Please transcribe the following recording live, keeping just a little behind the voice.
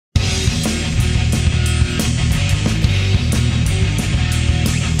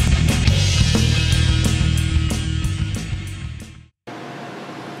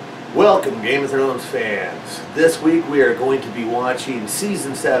Welcome, Game of Thrones fans. This week we are going to be watching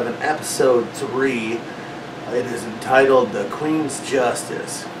Season 7, Episode 3. It is entitled The Queen's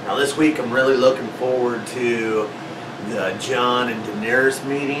Justice. Now this week I'm really looking forward to the Jon and Daenerys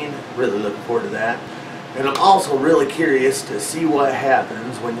meeting. Really looking forward to that. And I'm also really curious to see what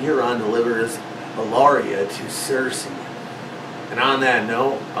happens when Euron delivers Ellaria to Cersei. And on that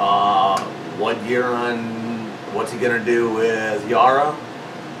note, what's he going to do with Yara?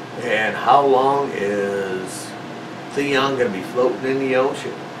 And how long is Theon going to be floating in the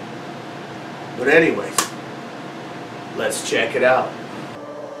ocean? But anyways, let's check it out.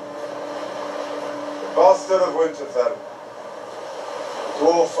 The Bastard of Winterfell,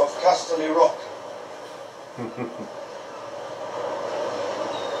 Dwarf of Casterly Rock.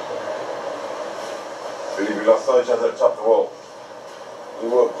 Believe we lost sight of each other atop the wall. We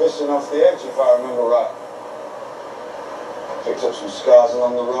were pissing off the edge, if I remember right. Picked up some scars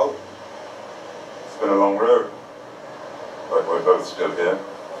along the road. It's been a long road, but we're both still here.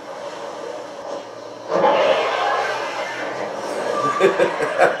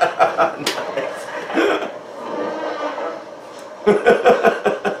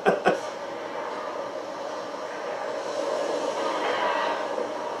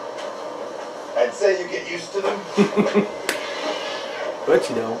 I'd say you get used to them. But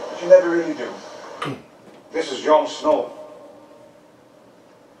you don't. But you never really do. This is Jon Snow.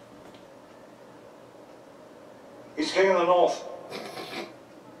 He's king of the north.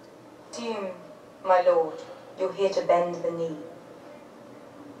 Assume, my lord, you're here to bend the knee.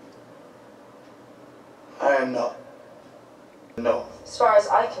 I am not. No. As far as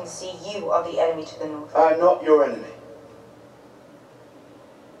I can see, you are the enemy to the north. I am not your enemy.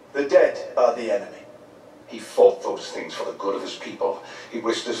 The dead are the enemy. He fought those things for the good of his people. He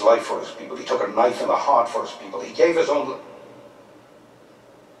risked his life for his people. He took a knife in the heart for his people. He gave his own...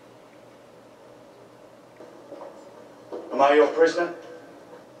 Am I your prisoner?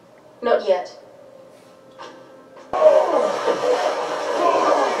 Not yet.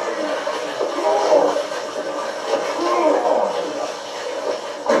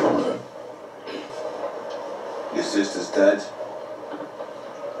 Your sister's dead.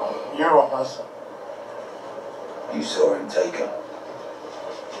 You're on us. You saw him take her.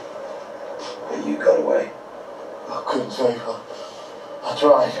 But you got away. I couldn't save her. I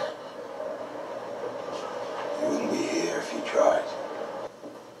tried. You wouldn't be here if you tried.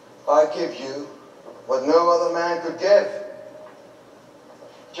 I give you what no other man could give.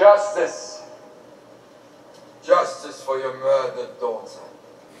 Justice. Justice for your murdered daughter.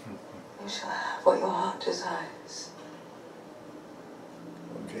 You shall have what your heart desires.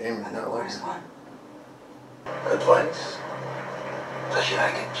 Game And the worst one. Advice. Does she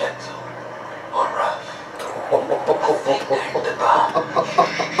like it gentle or rough? I think they're in the bar.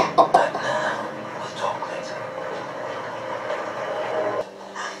 But now, we'll talk later.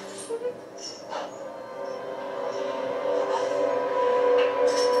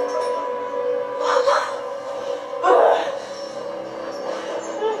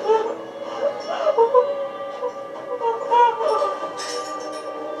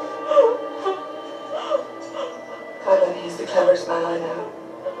 Kylo, he's the cleverest man I know.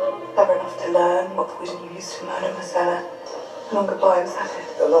 Clever enough to learn what poison you used to murder Marcella. Long goodbye, was that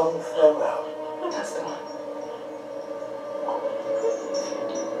it? The long farewell. That's the one.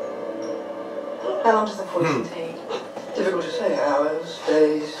 How long does the poison take? Difficult to say. Hours,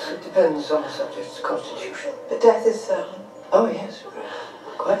 days. It depends on the subject's constitution. But death is certain. Oh, yes.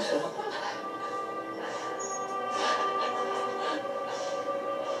 Quite certain.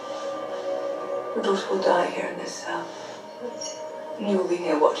 Your daughter will die here in this cell. And you will be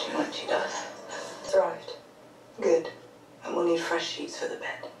here watching when she does. Thrived. Good. And we'll need fresh sheets for the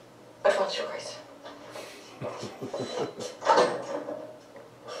bed. Advance your grace.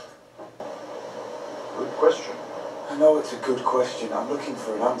 Good question. I know it's a good question. I'm looking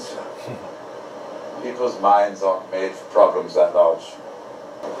for an answer. People's minds aren't made for problems that large.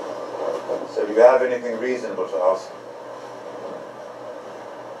 So do you have anything reasonable to ask?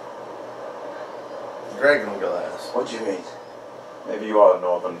 Dragon glass. What do you mean? Maybe you are a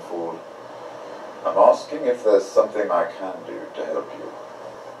northern fool. I'm asking if there's something I can do to help you.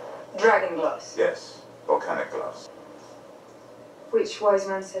 Dragon glass. Yes, volcanic glass. Which wise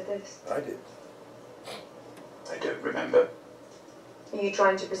man said this? I did. I don't remember. Are you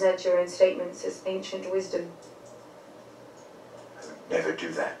trying to present your own statements as ancient wisdom? I would never do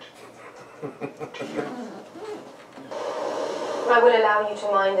that. To you. I will allow you to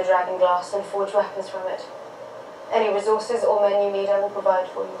mine the dragon glass and forge weapons from it. Any resources or men you need, I will provide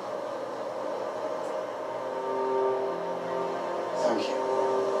for you. Thank you.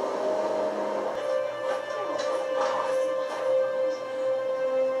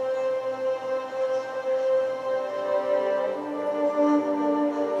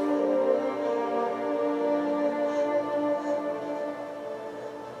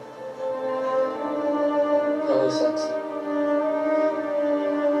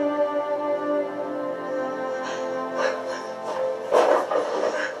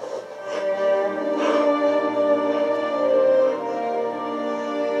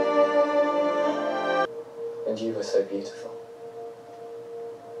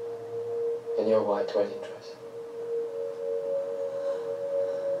 in your white wedding dress.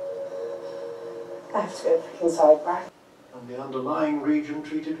 I have to go back inside, Brian. And the underlying region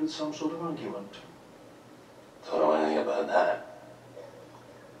treated with some sort of unguent. Don't know anything about that.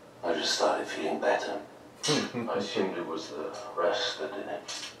 I just started feeling better. I assumed it was the rest that did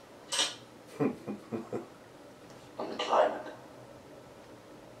it. And the climate.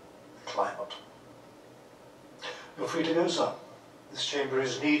 Climate. You're free to go, sir. This chamber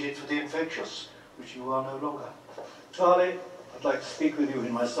is needed for the infectious, which you are no longer. Charlie, I'd like to speak with you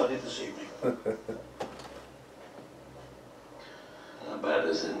in my study this evening. How bad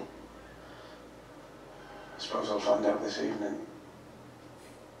is it? I suppose I'll find out this evening.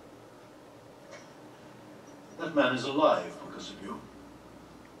 That man is alive because of you.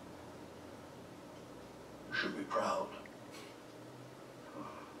 You should be proud.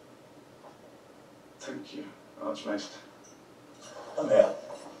 Thank you, Archmaester. Come here.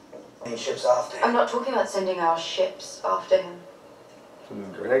 Any ships after him? I'm not talking about sending our ships after him.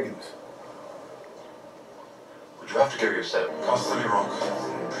 Some dragons. Would you have to go yourself? Castle Rock,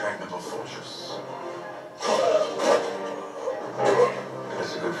 impregnable fortress.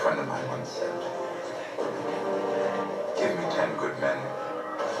 As a good friend of mine once said, give me 10 good men,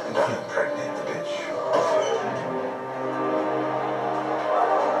 and I'll impregnate the bitch.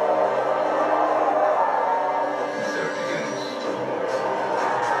 And so it begins.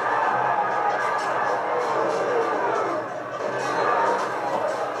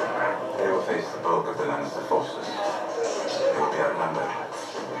 They will face the bulk of the Lannister forces. They will be outnumbered.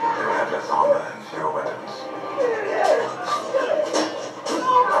 They will have less armor and fewer weapons.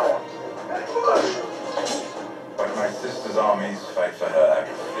 But my sister's armies fight for her out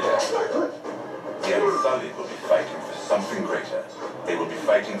of fear. The Unsullied will be fighting for something greater. They will be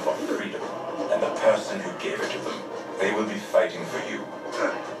fighting for freedom, and the person who gave it to them. They will be fighting for you.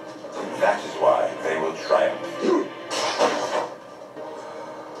 That is why they will triumph.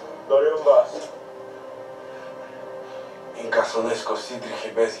 Dorian Bass. In Casonesco Sidri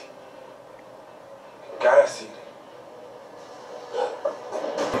Hebezi. Garasiri.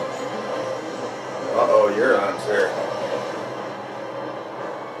 Uh-oh, you're on, sir.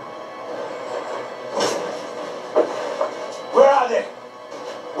 Where are they?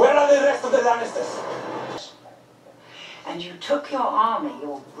 Where are the rest of the Lannisters? And you took your army,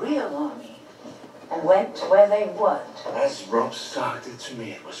 your real army, and went where they weren't. As Robb Stark did to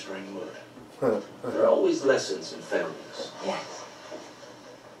me at Whispering Wood. There are always lessons in failures. Yes.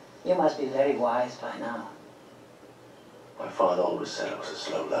 You must be very wise by now. My father always said I was a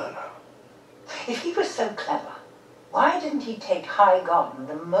slow learner. If he was so clever, why didn't he take High Garden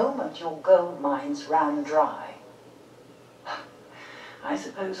the moment your gold mines ran dry? I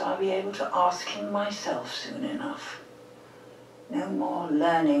suppose I'll be able to ask him myself soon enough. No more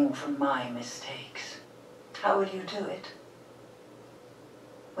learning from my mistakes. How will you do it?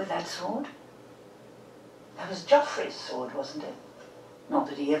 With that sword? That was Joffrey's sword, wasn't it? Not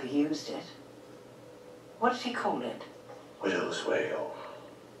that he ever used it. What did he call it? Widow's Wail.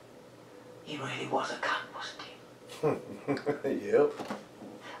 He really was a cunt, wasn't he? Yep.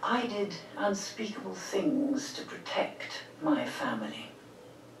 I did unspeakable things to protect my family,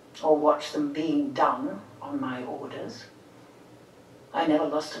 or watch them being done on my orders. I never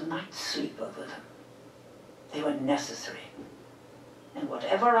lost a night's sleep over them. They were necessary. And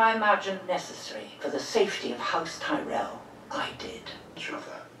whatever I imagined necessary for the safety of House Tyrell, I did. Sure of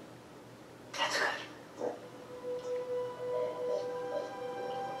that. That's good.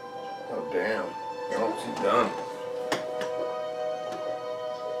 Oh, damn. Oh, she's done.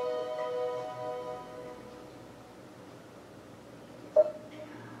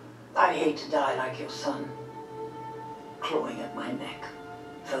 I hate to die like your son, clawing at my neck,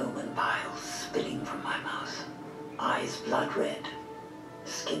 foam and bile spilling from my mouth, eyes blood red,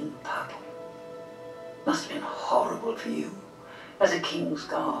 skin purple. Must have been horrible for you, as a king's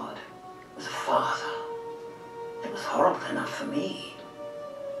guard, as a father. It was horrible enough for me.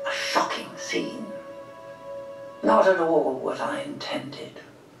 A shocking scene. Not at all what I intended.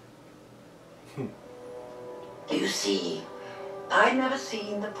 You see, I'd never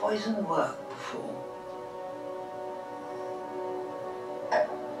seen the poison work before.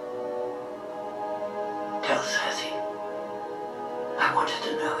 Tell Cersei. I wanted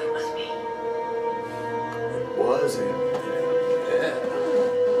to know it was me. It was him. Yeah.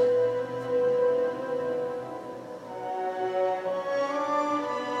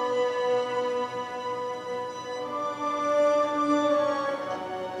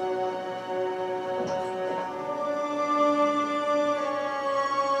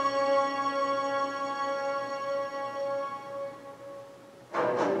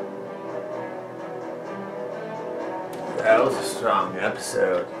 That was a strong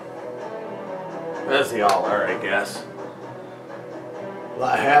episode. As they all are, I guess. A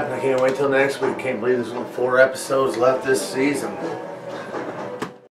lot happened. I can't wait till next week. Can't believe there's only 4 episodes left this season.